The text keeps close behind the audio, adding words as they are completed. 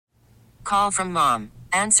Call from mom.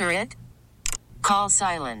 Answer it. Call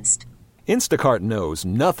silenced. Instacart knows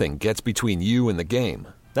nothing gets between you and the game.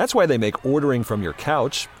 That's why they make ordering from your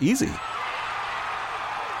couch easy.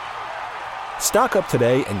 Stock up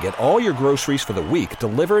today and get all your groceries for the week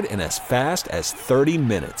delivered in as fast as 30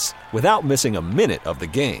 minutes without missing a minute of the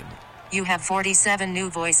game. You have 47 new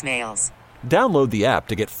voicemails. Download the app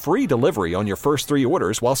to get free delivery on your first 3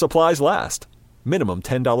 orders while supplies last. Minimum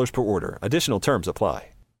 $10 per order. Additional terms apply.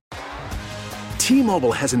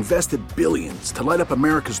 T-Mobile has invested billions to light up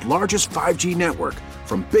America's largest 5G network,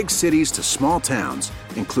 from big cities to small towns,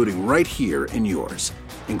 including right here in yours.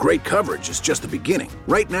 And great coverage is just the beginning.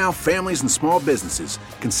 Right now, families and small businesses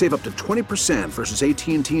can save up to 20% versus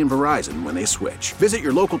AT&T and Verizon when they switch. Visit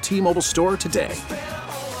your local T-Mobile store today.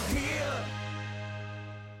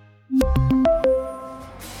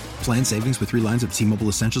 Plan savings with 3 lines of T-Mobile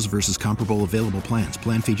Essentials versus comparable available plans.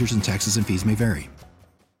 Plan features and taxes and fees may vary.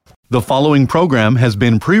 The following program has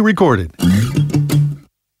been pre-recorded.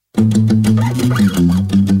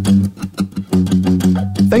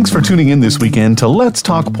 Thanks for tuning in this weekend to Let's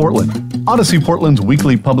Talk Portland, Odyssey Portland's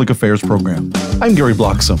weekly public affairs program. I'm Gary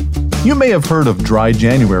Bloxam. You may have heard of Dry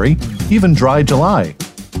January, even Dry July.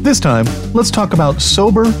 This time, let's talk about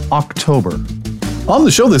Sober October. On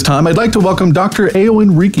the show this time, I'd like to welcome Dr.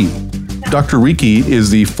 Eowyn Reekie. Dr. Reekie is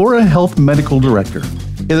the Fora Health Medical Director.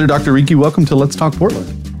 Hey there, Dr. Reekie. Welcome to Let's Talk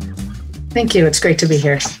Portland. Thank you. It's great to be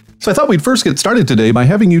here. So I thought we'd first get started today by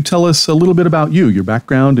having you tell us a little bit about you, your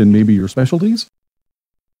background, and maybe your specialties.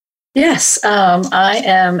 Yes, I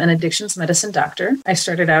am an addictions medicine doctor. I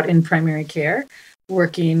started out in primary care,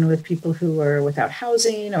 working with people who were without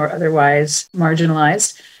housing or otherwise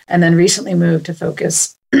marginalized, and then recently moved to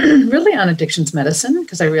focus really on addictions medicine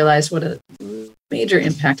because I realized what a major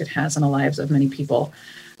impact it has on the lives of many people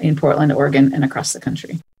in Portland, Oregon, and across the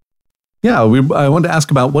country. Yeah, I wanted to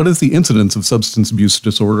ask about what is the incidence of substance abuse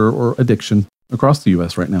disorder or addiction across the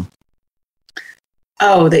U.S. right now?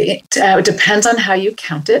 Oh, it depends on how you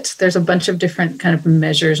count it. There's a bunch of different kind of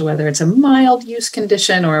measures, whether it's a mild use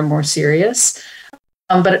condition or a more serious.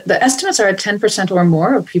 But the estimates are 10% or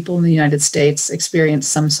more of people in the United States experience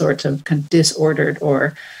some sort of disordered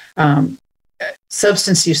or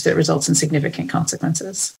substance use that results in significant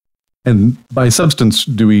consequences. And by substance,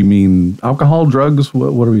 do we mean alcohol, drugs?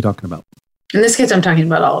 What are we talking about? In this case, I'm talking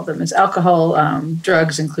about all of them. It's alcohol,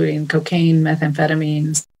 drugs, including cocaine,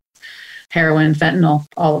 methamphetamines, heroin, fentanyl,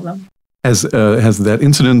 all of them. Has that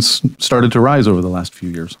incidence started to rise over the last few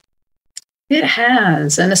years? It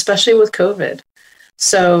has, and especially with COVID.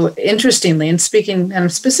 So interestingly, and speaking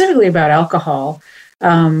specifically about alcohol,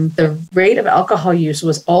 the rate of alcohol use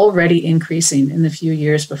was already increasing in the few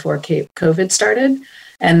years before COVID started.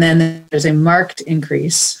 And then there's a marked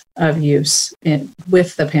increase of use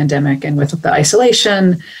with the pandemic and with the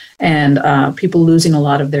isolation and people losing a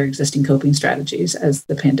lot of their existing coping strategies as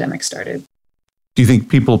the pandemic started. Do you think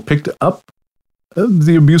people picked up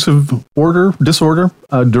the abusive disorder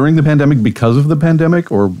during the pandemic because of the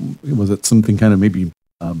pandemic, or was it something kind of maybe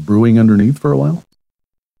brewing underneath for a while?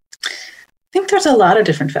 I think there's a lot of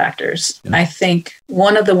different factors. Yeah. I think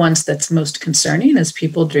one of the ones that's most concerning is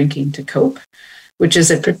people drinking to cope, which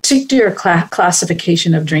is a particular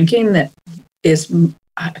classification of drinking that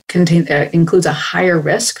includes a higher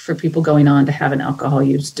risk for people going on to have an alcohol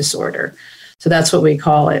use disorder. So that's what we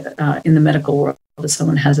call it in the medical world, as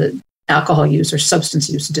someone has an alcohol use or substance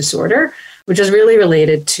use disorder, which is really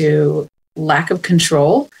related to lack of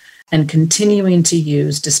control and continuing to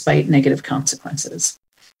use despite negative consequences.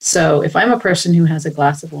 So if I'm a person who has a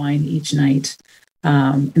glass of wine each night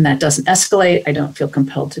and that doesn't escalate, I don't feel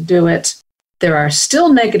compelled to do it, there are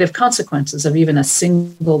still negative consequences of even a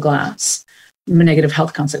single glass, negative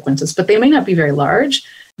health consequences, but they may not be very large.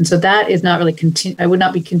 And so that is not really, I would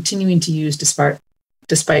not be continuing to use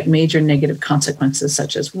despite major negative consequences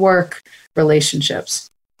such as work,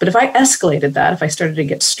 relationships. But if I escalated that, if I started to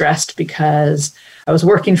get stressed because I was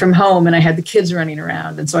working from home and I had the kids running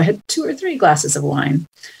around, and so I had 2 or 3 glasses of wine,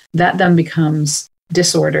 that then becomes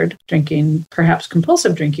disordered drinking, perhaps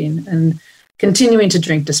compulsive drinking, and continuing to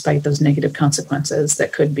drink despite those negative consequences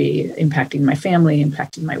that could be impacting my family,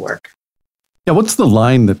 impacting my work. Yeah, what's the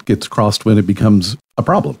line that gets crossed when it becomes a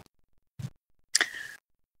problem?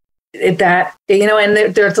 And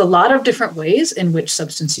there's a lot of different ways in which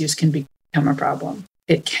substance use can become a problem.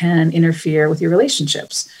 It can interfere with your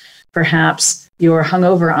relationships. Perhaps you're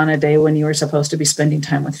hungover on a day when you were supposed to be spending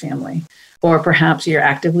time with family, or perhaps you're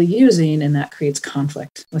actively using and that creates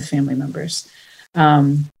conflict with family members.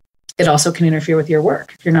 It also can interfere with your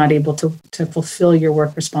work if you're not able to fulfill your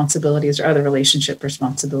work responsibilities or other relationship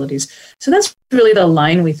responsibilities. So that's really the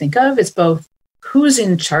line we think of. It's both who's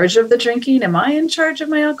in charge of the drinking? Am I in charge of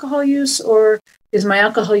my alcohol use, or is my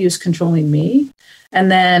alcohol use controlling me?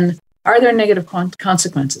 And then, are there negative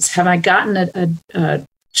consequences? Have I gotten a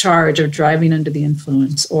charge of driving under the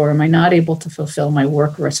influence, or am I not able to fulfill my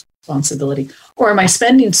work responsibility, or am I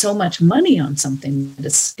spending so much money on something that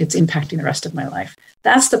it's impacting the rest of my life?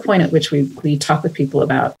 That's the point at which we talk with people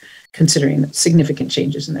about considering significant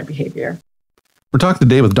changes in their behavior. We're talking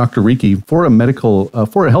today with Dr. Reekie, Fora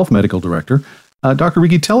Health Medical Director. Dr.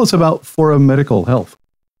 Reekie, tell us about Fora Medical Health.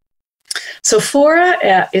 So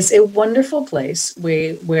Fora is a wonderful place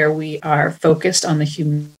where we are focused on the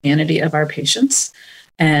humanity of our patients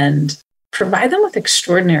and provide them with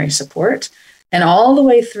extraordinary support, and all the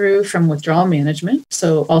way through from withdrawal management,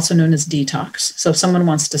 so also known as detox. So if someone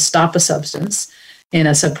wants to stop a substance in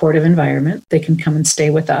a supportive environment, they can come and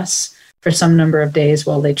stay with us for some number of days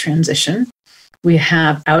while they transition. We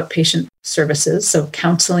have outpatient services, so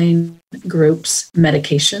counseling, groups,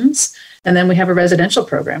 medications, and then we have a residential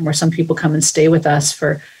program where some people come and stay with us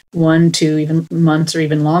for 1, 2, even months or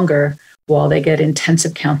even longer while they get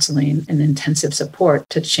intensive counseling and intensive support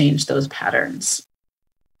to change those patterns.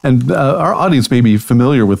 And our audience may be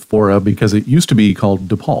familiar with Fora because it used to be called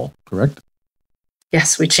DePaul, correct?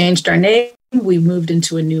 Yes, we changed our name. We moved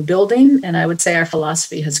into a new building, and I would say our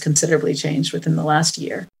philosophy has considerably changed within the last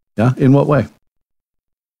year. Yeah, in what way?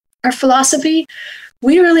 Our philosophy,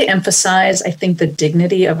 we really emphasize, I think, the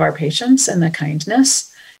dignity of our patients and the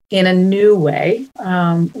kindness in a new way.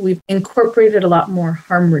 We've incorporated a lot more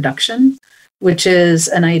harm reduction, which is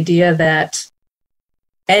an idea that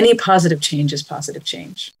any positive change is positive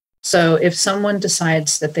change. So if someone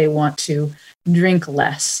decides that they want to drink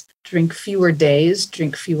less, drink fewer days,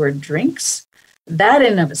 drink fewer drinks, that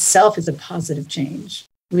in and of itself is a positive change.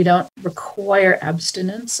 We don't require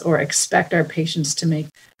abstinence or expect our patients to make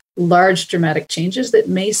large dramatic changes that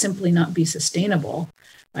may simply not be sustainable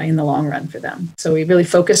in the long run for them. So we really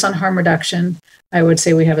focus on harm reduction. I would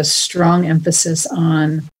say we have a strong emphasis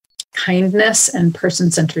on kindness and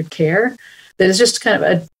person-centered care. That is just kind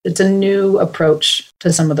of it's a new approach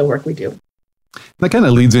to some of the work we do. That kind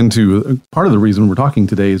of leads into part of the reason we're talking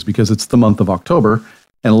today is because it's the month of October,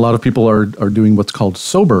 and a lot of people are doing what's called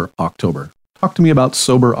Sober October. Talk to me about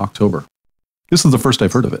Sober October. This is the first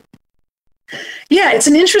I've heard of it. Yeah, it's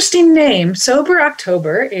an interesting name. Sober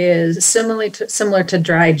October is similar to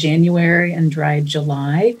Dry January and Dry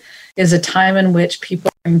July, is a time in which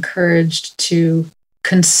people are encouraged to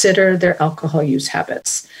consider their alcohol use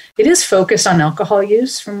habits. It is focused on alcohol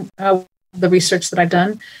use from the research that I've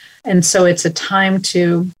done. And so it's a time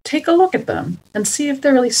to take a look at them and see if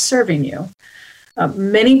they're really serving you.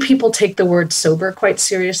 Many people take the word sober quite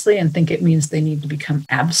seriously and think it means they need to become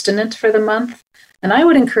abstinent for the month. And I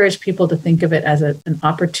would encourage people to think of it as an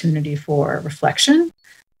opportunity for reflection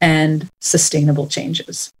and sustainable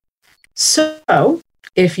changes. So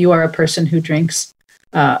if you are a person who drinks,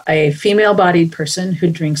 a female-bodied person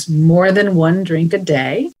who drinks more than one drink a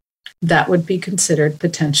day, that would be considered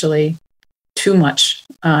potentially too much.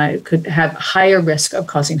 It could have higher risk of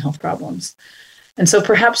causing health problems. And so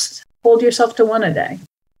perhaps hold yourself to one a day.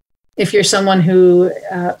 If you're someone who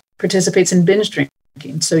participates in binge drinking,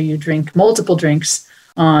 so you drink multiple drinks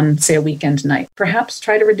on, say, a weekend night, perhaps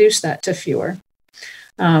try to reduce that to fewer.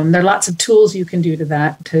 There are lots of tools you can do to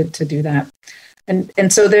do that.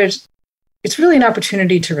 And so it's really an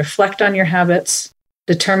opportunity to reflect on your habits,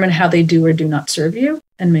 determine how they do or do not serve you,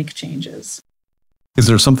 and make changes. Is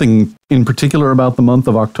there something in particular about the month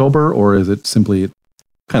of October, or is it simply it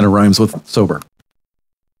kind of rhymes with sober?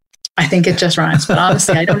 I think it just rhymes, but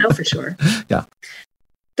honestly, I don't know for sure. Yeah.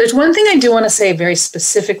 There's one thing I do want to say very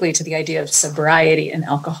specifically to the idea of sobriety and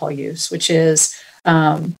alcohol use, which is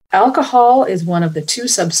alcohol is one of the two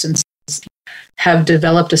substances that have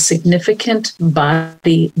developed a significant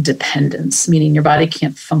body dependence, meaning your body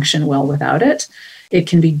can't function well without it. It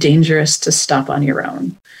can be dangerous to stop on your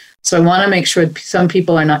own. So I want to make sure some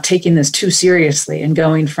people are not taking this too seriously and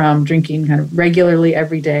going from drinking kind of regularly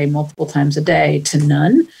every day, multiple times a day, to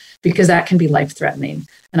none, because that can be life-threatening.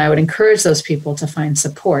 And I would encourage those people to find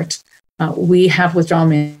support. We have withdrawal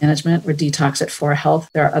management or detox at Fora Health.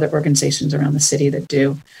 There are other organizations around the city that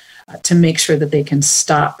do, to make sure that they can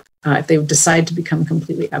stop. If they decide to become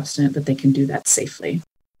completely abstinent, that they can do that safely.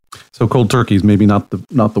 So cold turkey is maybe not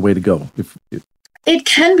the way to go. It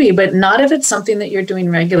can be, but not if it's something that you're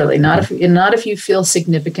doing regularly. Not if you feel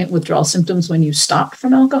significant withdrawal symptoms when you stop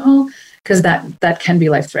from alcohol, because that can be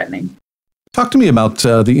life-threatening. Talk to me about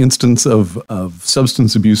the instance of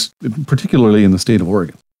substance abuse, particularly in the state of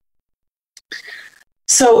Oregon.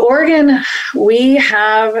 So Oregon, we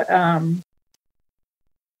have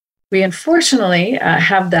We unfortunately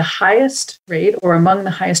have the highest rate or among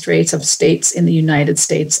the highest rates of states in the United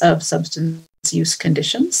States of substance use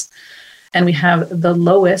conditions. And we have the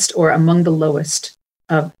lowest or among the lowest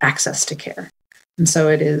of access to care. And so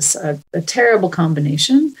it is a terrible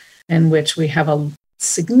combination in which we have a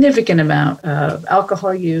significant amount of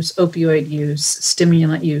alcohol use, opioid use,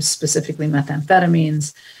 stimulant use, specifically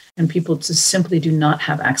methamphetamines, and people just simply do not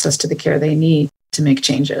have access to the care they need to make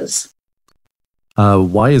changes.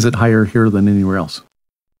 Why is it higher here than anywhere else?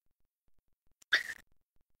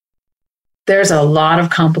 There's a lot of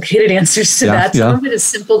complicated answers to that. Some of it is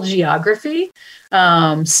simple geography.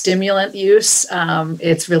 Stimulant use,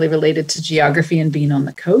 it's really related to geography and being on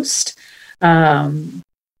the coast. And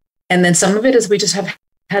then some of it is we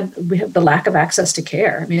have the lack of access to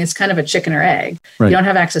care. I mean, it's kind of a chicken or egg. Right. You don't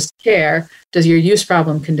have access to care. Does your use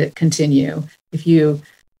problem continue? If you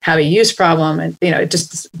have a use problem, and it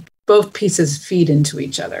just both pieces feed into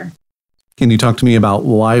each other. Can you talk to me about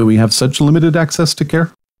why we have such limited access to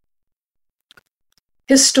care?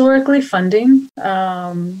 Historically, funding.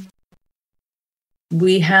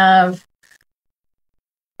 We have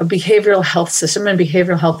a behavioral health system, and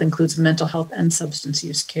behavioral health includes mental health and substance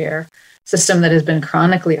use care system that has been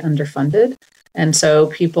chronically underfunded. And so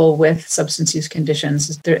people with substance use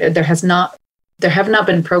conditions, there have not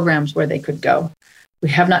been programs where they could go. We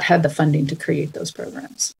have not had the funding to create those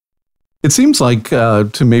programs. It seems like,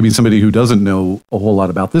 to maybe somebody who doesn't know a whole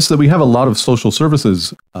lot about this, that we have a lot of social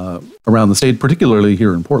services around the state, particularly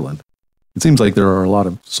here in Portland. It seems like there are a lot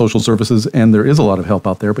of social services and there is a lot of help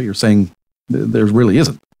out there, but you're saying there really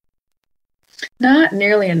isn't. Not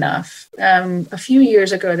nearly enough. A few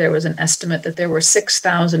years ago, there was an estimate that there were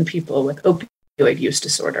 6,000 people with opioid use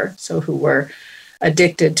disorder, so who were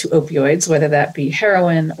addicted to opioids, whether that be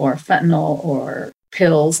heroin or fentanyl or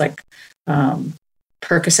pills like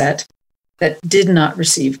Percocet, that did not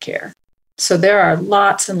receive care. So there are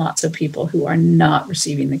lots and lots of people who are not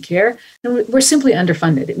receiving the care, and we're simply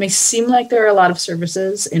underfunded. It may seem like there are a lot of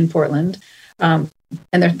services in Portland, and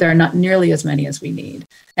there are not nearly as many as we need.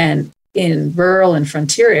 And in rural and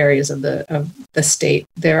frontier areas of the state,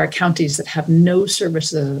 there are counties that have no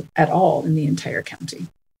services at all in the entire county.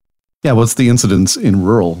 Yeah, what's the incidence in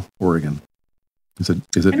rural Oregon? Is it?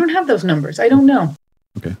 I don't have those numbers. I don't know.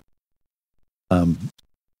 Okay.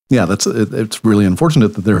 Yeah, it's really unfortunate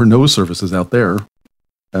that there are no services out there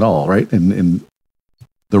at all, right? In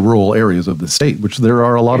the rural areas of the state, which there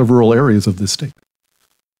are a lot of rural areas of this state.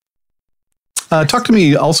 Talk to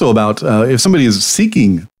me also about if somebody is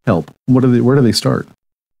seeking help, where do they start?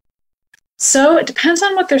 So it depends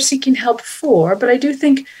on what they're seeking help for, but I do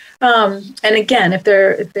think, and again, if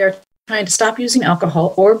they're trying to stop using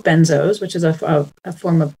alcohol or benzos, which is a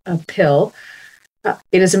form of a pill,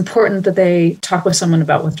 it is important that they talk with someone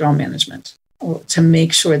about withdrawal management to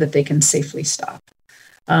make sure that they can safely stop.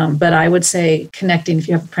 But I would say connecting, if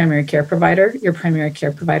you have a primary care provider, your primary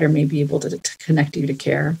care provider may be able to connect you to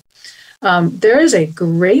care. There is a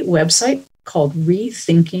great website called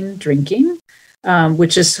Rethinking Drinking,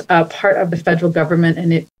 which is part of the federal government,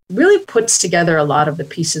 and it really puts together a lot of the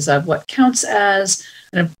pieces of what counts as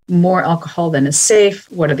more alcohol than is safe,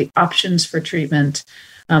 what are the options for treatment.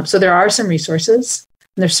 So there are some resources.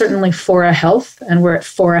 And there's certainly Fora Health, and we're at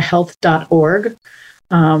forahealth.org.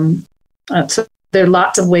 So there are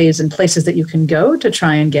lots of ways and places that you can go to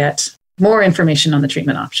try and get more information on the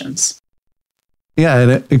treatment options. Yeah,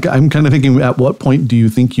 and I'm kind of thinking, at what point do you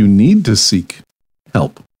think you need to seek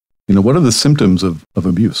help? What are the symptoms of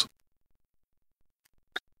abuse?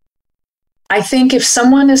 I think if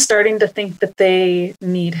someone is starting to think that they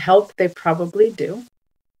need help, they probably do.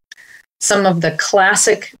 Some of the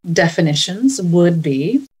classic definitions would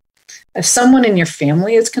be, if someone in your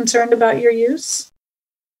family is concerned about your use,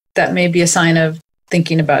 that may be a sign of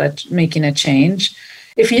thinking about it, making a change.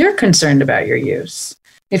 If you're concerned about your use,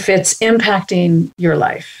 if it's impacting your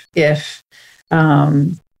life, if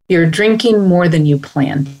you're drinking more than you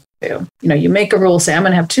plan to, you make a rule, say, I'm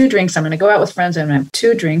going to have 2 drinks. I'm going to go out with friends. I'm going to have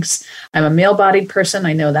 2 drinks. I'm a male-bodied person.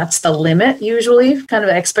 I know that's the limit, usually, kind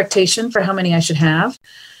of expectation for how many I should have.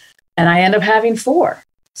 And I end up having 4.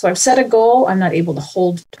 So I've set a goal. I'm not able to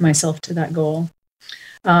hold myself to that goal.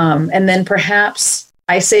 And then perhaps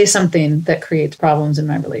I say something that creates problems in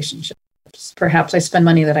my relationships. Perhaps I spend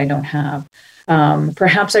money that I don't have.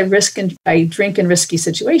 Perhaps I drink in risky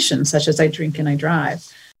situations, such as I drink and I drive.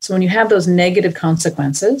 So when you have those negative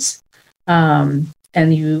consequences, and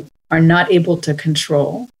you are not able to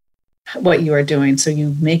control what you are doing, so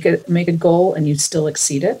you make a goal and you still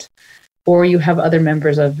exceed it, or you have other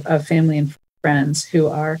members of family and friends who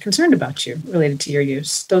are concerned about you related to your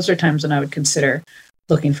use, those are times when I would consider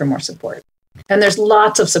looking for more support. And there's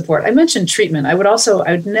lots of support. I mentioned treatment. I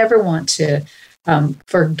would never want to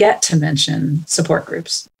forget to mention support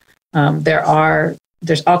groups.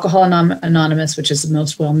 There's Alcohol Anonymous, which is the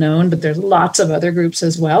most well known, but there's lots of other groups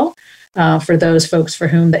as well. For those folks for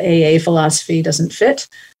whom the AA philosophy doesn't fit,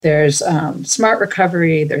 there's Smart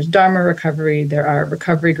Recovery, there's Dharma Recovery. There are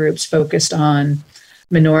recovery groups focused on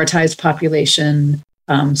minoritized population,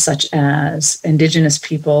 such as Indigenous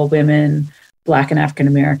people, women, Black and African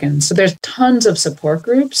Americans. So there's tons of support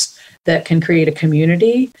groups that can create a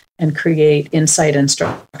community and create insight and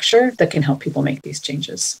structure that can help people make these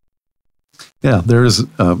changes. Yeah,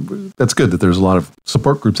 that's good that there's a lot of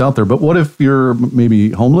support groups out there. But what if you're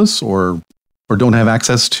maybe homeless or don't have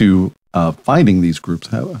access to finding these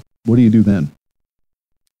groups? What do you do then?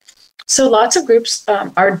 So lots of groups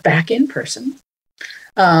are back in person.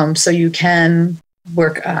 So you can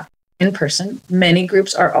work in person. Many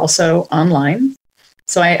groups are also online.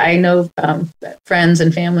 So I know friends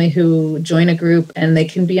and family who join a group and they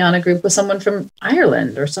can be on a group with someone from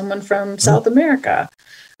Ireland or someone from South America.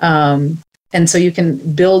 And so you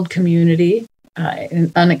can build community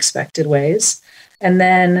in unexpected ways. And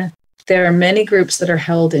then there are many groups that are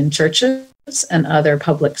held in churches and other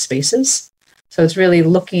public spaces. So it's really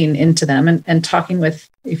looking into them and talking with,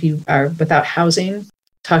 if you are without housing,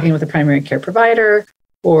 talking with a primary care provider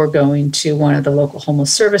or going to one of the local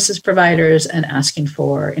homeless services providers and asking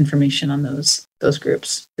for information on those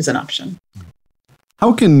groups is an option.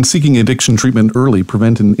 How can seeking addiction treatment early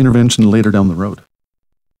prevent an intervention later down the road?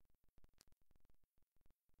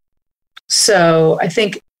 So I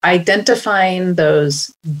think identifying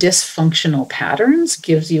those dysfunctional patterns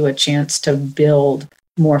gives you a chance to build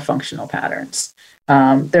more functional patterns.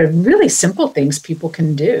 There are really simple things people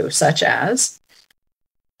can do, such as,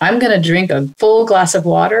 I'm going to drink a full glass of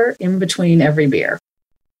water in between every beer.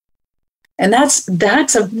 And that's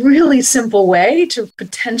a really simple way to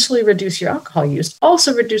potentially reduce your alcohol use,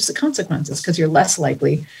 also reduce the consequences because you're less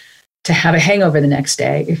likely to have a hangover the next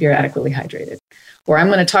day if you're adequately hydrated. Or I'm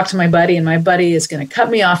going to talk to my buddy and my buddy is going to cut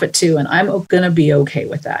me off at 2 and I'm going to be okay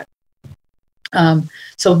with that.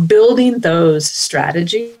 So building those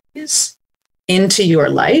strategies into your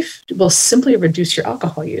life will simply reduce your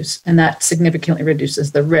alcohol use. And that significantly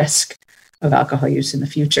reduces the risk of alcohol use in the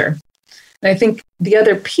future. And I think the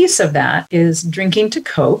other piece of that is drinking to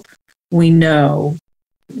cope, we know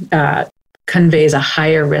conveys a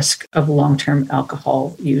higher risk of long-term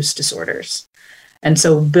alcohol use disorders. And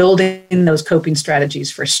so building those coping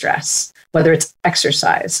strategies for stress, whether it's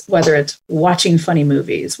exercise, whether it's watching funny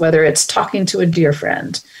movies, whether it's talking to a dear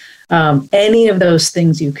friend, any of those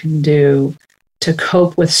things you can do to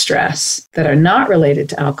cope with stress that are not related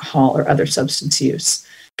to alcohol or other substance use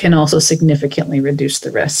can also significantly reduce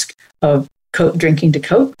the risk of drinking to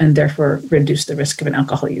cope and therefore reduce the risk of an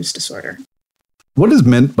alcohol use disorder. What is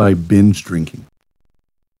meant by binge drinking?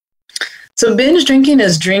 So binge drinking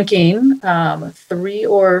is drinking 3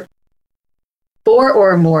 or 4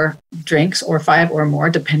 or more drinks or 5 or more,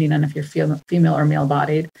 depending on if you're female or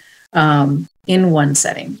male-bodied, in one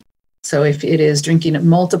setting. So if it is drinking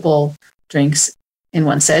multiple drinks in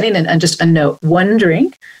one setting, and just a note, one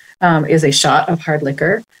drink is a shot of hard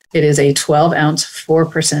liquor. It is a 12-ounce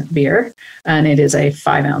 4% beer, and it is a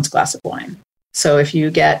 5-ounce glass of wine. So if you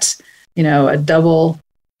get,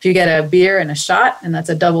 if you get a beer and a shot, and that's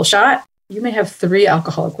a double shot, you may have 3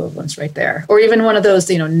 alcohol equivalents right there. Or even one of those,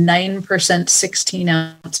 9%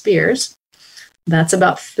 16-ounce beers. That's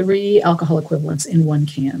about 3 alcohol equivalents in one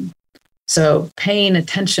can. So paying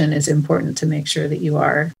attention is important to make sure that you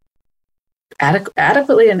are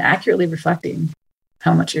adequately and accurately reflecting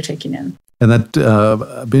how much you're taking in. And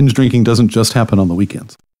that binge drinking doesn't just happen on the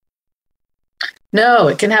weekends. No,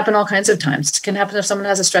 it can happen all kinds of times. It can happen if someone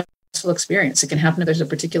has a stressful experience. It can happen if there's a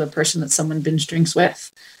particular person that someone binge drinks with.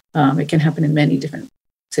 It can happen in many different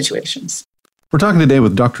situations. We're talking today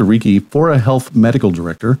with Dr. Reekie, Fora Health Medical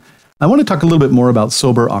Director. I want to talk a little bit more about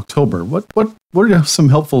Sober October. What are some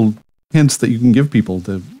helpful hints that you can give people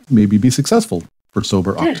to maybe be successful for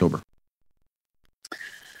Sober October?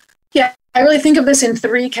 Yeah, I really think of this in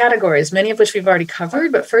 3 categories, many of which we've already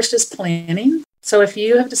covered, but first is planning. So if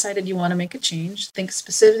you have decided you want to make a change, think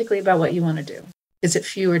specifically about what you want to do. Is it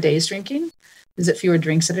fewer days drinking? Is it fewer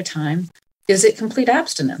drinks at a time? Is it complete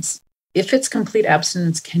abstinence? If it's complete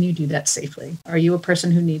abstinence, can you do that safely? Are you a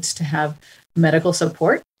person who needs to have medical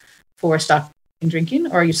support for stopping drinking,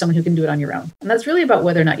 or are you someone who can do it on your own? And that's really about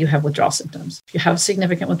whether or not you have withdrawal symptoms. If you have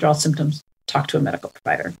significant withdrawal symptoms, talk to a medical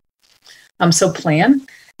provider. So plan.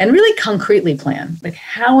 And really concretely plan, like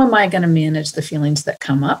how am I going to manage the feelings that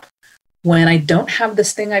come up when I don't have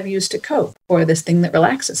this thing I've used to cope or this thing that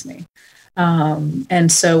relaxes me?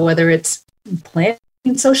 And so whether it's planning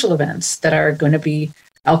social events that are going to be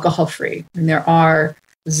alcohol-free. And there are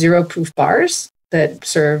zero-proof bars that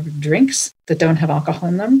serve drinks that don't have alcohol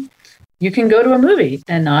in them. You can go to a movie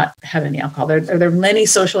and not have any alcohol. There are many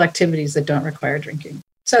social activities that don't require drinking.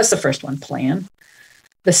 So that's the first one, plan.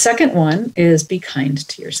 The second one is be kind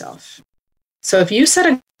to yourself. So if you set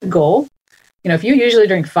a goal, if you usually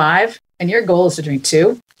drink 5 and your goal is to drink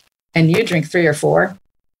 2 and you drink 3 or 4,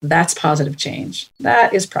 that's positive change.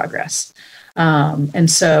 That is progress.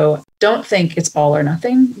 And so don't think it's all or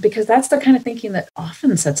nothing, because that's the kind of thinking that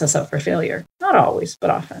often sets us up for failure. Not always,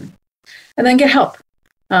 but often. And then get help.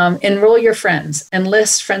 Enroll your friends,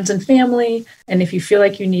 enlist friends and family. And if you feel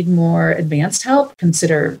like you need more advanced help,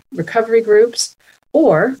 consider recovery groups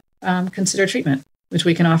or consider treatment, which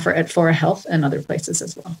we can offer at Fora Health and other places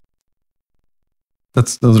as well.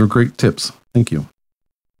 Those are great tips. Thank you.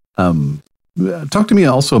 Talk to me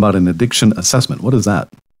also about an addiction assessment. What is that?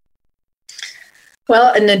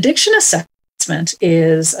 Well, an addiction assessment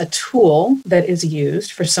is a tool that is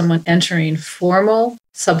used for someone entering formal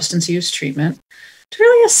substance use treatment to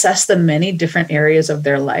really assess the many different areas of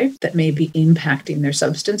their life that may be impacting their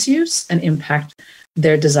substance use and impact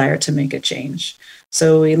their desire to make a change.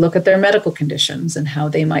 So we look at their medical conditions and how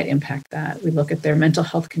they might impact that. We look at their mental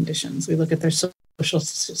health conditions. We look at their social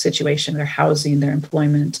situation, their housing, their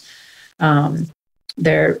employment,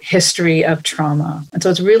 their history of trauma. And so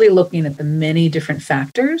it's really looking at the many different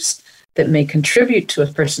factors that may contribute to a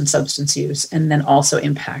person's substance use and then also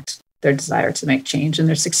impact their desire to make change and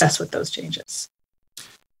their success with those changes.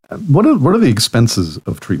 What are the expenses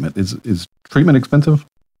of treatment? Is treatment expensive?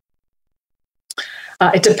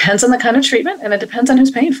 It depends on the kind of treatment, and it depends on who's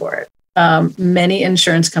paying for it. Many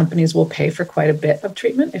insurance companies will pay for quite a bit of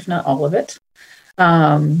treatment, if not all of it.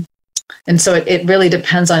 And so it really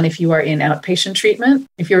depends on if you are in outpatient treatment.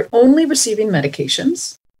 If you're only receiving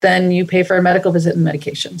medications, then you pay for a medical visit and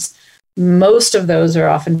medications. Most of those are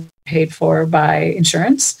often paid for by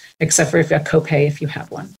insurance, except for if you have copay if you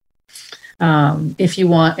have one. If you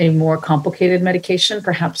want a more complicated medication,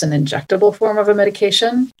 perhaps an injectable form of a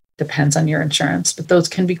medication, depends on your insurance, but those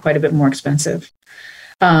can be quite a bit more expensive.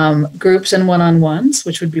 Groups and one-on-ones,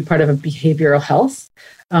 which would be part of a behavioral health,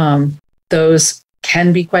 those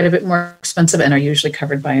can be quite a bit more expensive and are usually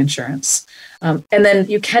covered by insurance. And then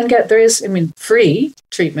you can get, free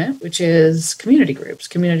treatment, which is community groups,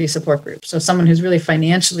 community support groups. So someone who's really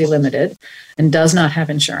financially limited and does not have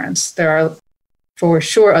insurance, there are for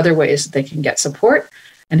sure other ways that they can get support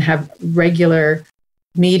and have regular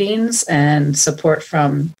meetings and support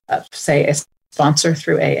from, say, a sponsor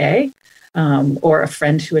through AA or a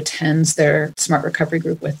friend who attends their Smart Recovery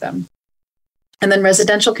group with them. And then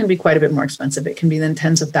residential can be quite a bit more expensive. It can be then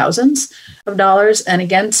tens of thousands of dollars. And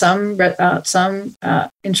again, some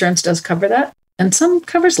insurance does cover that, and some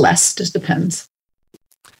covers less, just depends.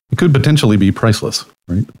 It could potentially be priceless,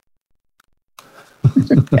 right?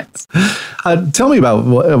 Yes. Tell me about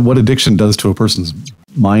what addiction does to a person's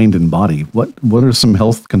mind and body. What are some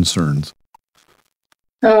health concerns?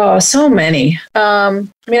 Oh, so many. I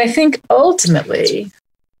think ultimately,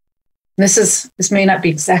 this may not be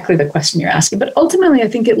exactly the question you're asking, but ultimately I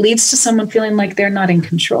think it leads to someone feeling like they're not in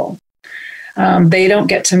control. They don't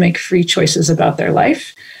get to make free choices about their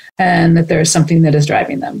life, and that there is something that is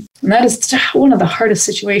driving them. And that is one of the hardest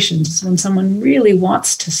situations, when someone really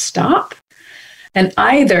wants to stop, and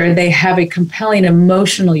either they have a compelling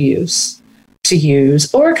emotional use to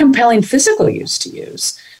use or a compelling physical use to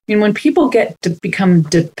use. When people get to become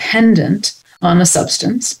dependent on a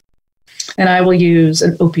substance, and I will use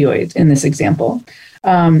an opioid in this example,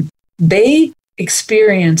 they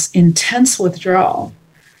experience intense withdrawal,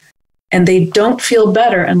 and they don't feel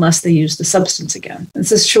better unless they use the substance again.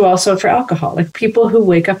 This is true also for alcohol. Like people who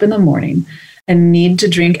wake up in the morning and need to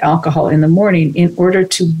drink alcohol in the morning in order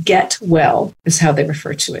to get well, is how they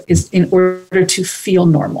refer to it, is in order to feel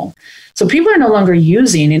normal. So people are no longer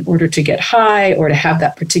using in order to get high or to have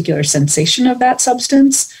that particular sensation of that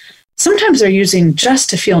substance. Sometimes they're using just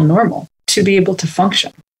to feel normal, to be able to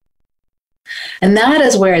function. And that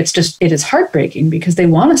is where it is heartbreaking, because they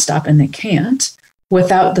want to stop and they can't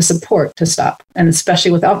without the support to stop, and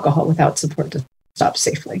especially with alcohol, without support to stop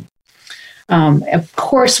safely. Of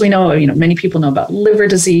course, we know, many people know about liver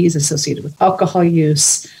disease associated with alcohol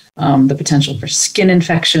use, the potential for skin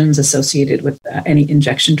infections associated with any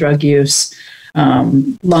injection drug use,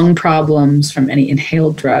 lung problems from any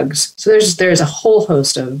inhaled drugs. So there's a whole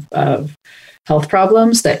host of health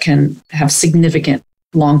problems that can have significant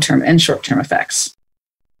long-term and short-term effects.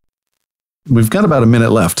 We've got about a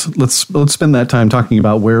minute left. Let's spend that time talking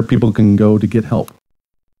about where people can go to get help.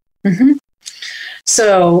 Mm-hmm.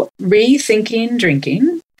 So Rethinking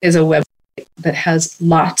Drinking is a website that has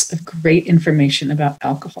lots of great information about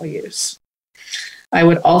alcohol use. I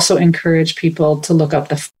would also encourage people to look up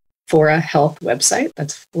the Fora Health website.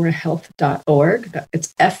 That's forahealth.org.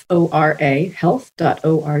 It's FORA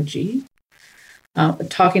health.org.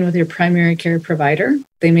 Talking with your primary care provider,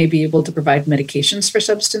 they may be able to provide medications for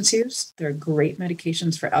substance use. There are great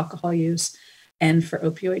medications for alcohol use and for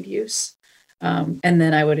opioid use. And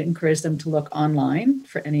then I would encourage them to look online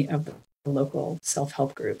for any of the local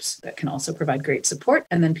self-help groups that can also provide great support.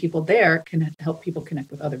 And then people there can help people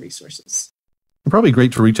connect with other resources. And probably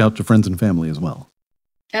great to reach out to friends and family as well.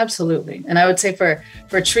 Absolutely. And I would say for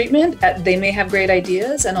treatment, they may have great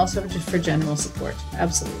ideas, and also just for general support.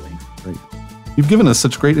 Absolutely. Great. You've given us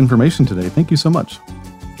such great information today. Thank you so much.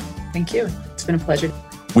 Thank you. It's been a pleasure.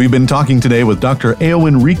 We've been talking today with Dr.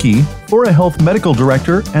 Eowyn Reekie, Fora Health Medical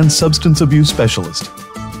Director and Substance Abuse Specialist.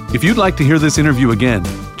 If you'd like to hear this interview again,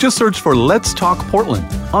 just search for Let's Talk Portland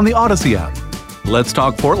on the Odyssey app. Let's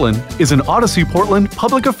Talk Portland is an Odyssey Portland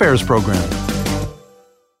public affairs program.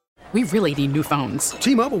 We really need new phones.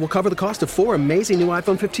 T-Mobile will cover the cost of 4 amazing new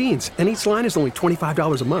iPhone 15s, and each line is only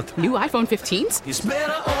 $25 a month. New iPhone 15s? It's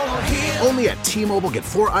better over here. Only at T-Mobile, get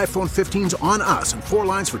 4 iPhone 15s on us and 4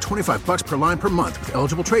 lines for $25 per line per month with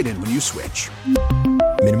eligible trade-in when you switch.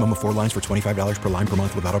 Minimum of 4 lines for $25 per line per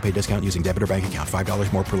month with autopay discount using debit or bank account.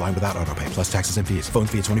 $5 more per line without autopay, plus taxes and fees. Phone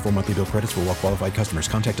fee at 24 monthly bill credits for well-qualified customers.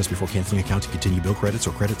 Contact us before canceling account to continue bill credits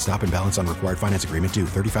or credit stop and balance on required finance agreement due.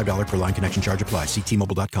 $35 per line connection charge applies. See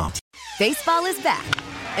T-Mobile.com. Baseball is back,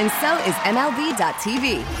 and so is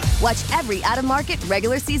MLB.tv. Watch every out-of-market,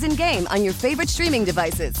 regular season game on your favorite streaming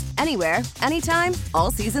devices. Anywhere, anytime,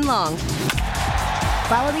 all season long.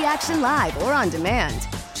 Follow the action live or on demand.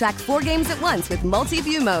 Track 4 games at once with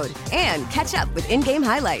multi-view mode and catch up with in-game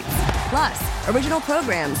highlights. Plus, original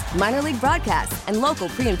programs, minor league broadcasts, and local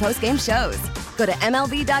pre- and post-game shows. Go to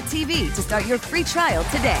MLB.tv to start your free trial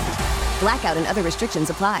today. Blackout and other restrictions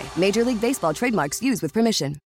apply. Major League Baseball trademarks used with permission.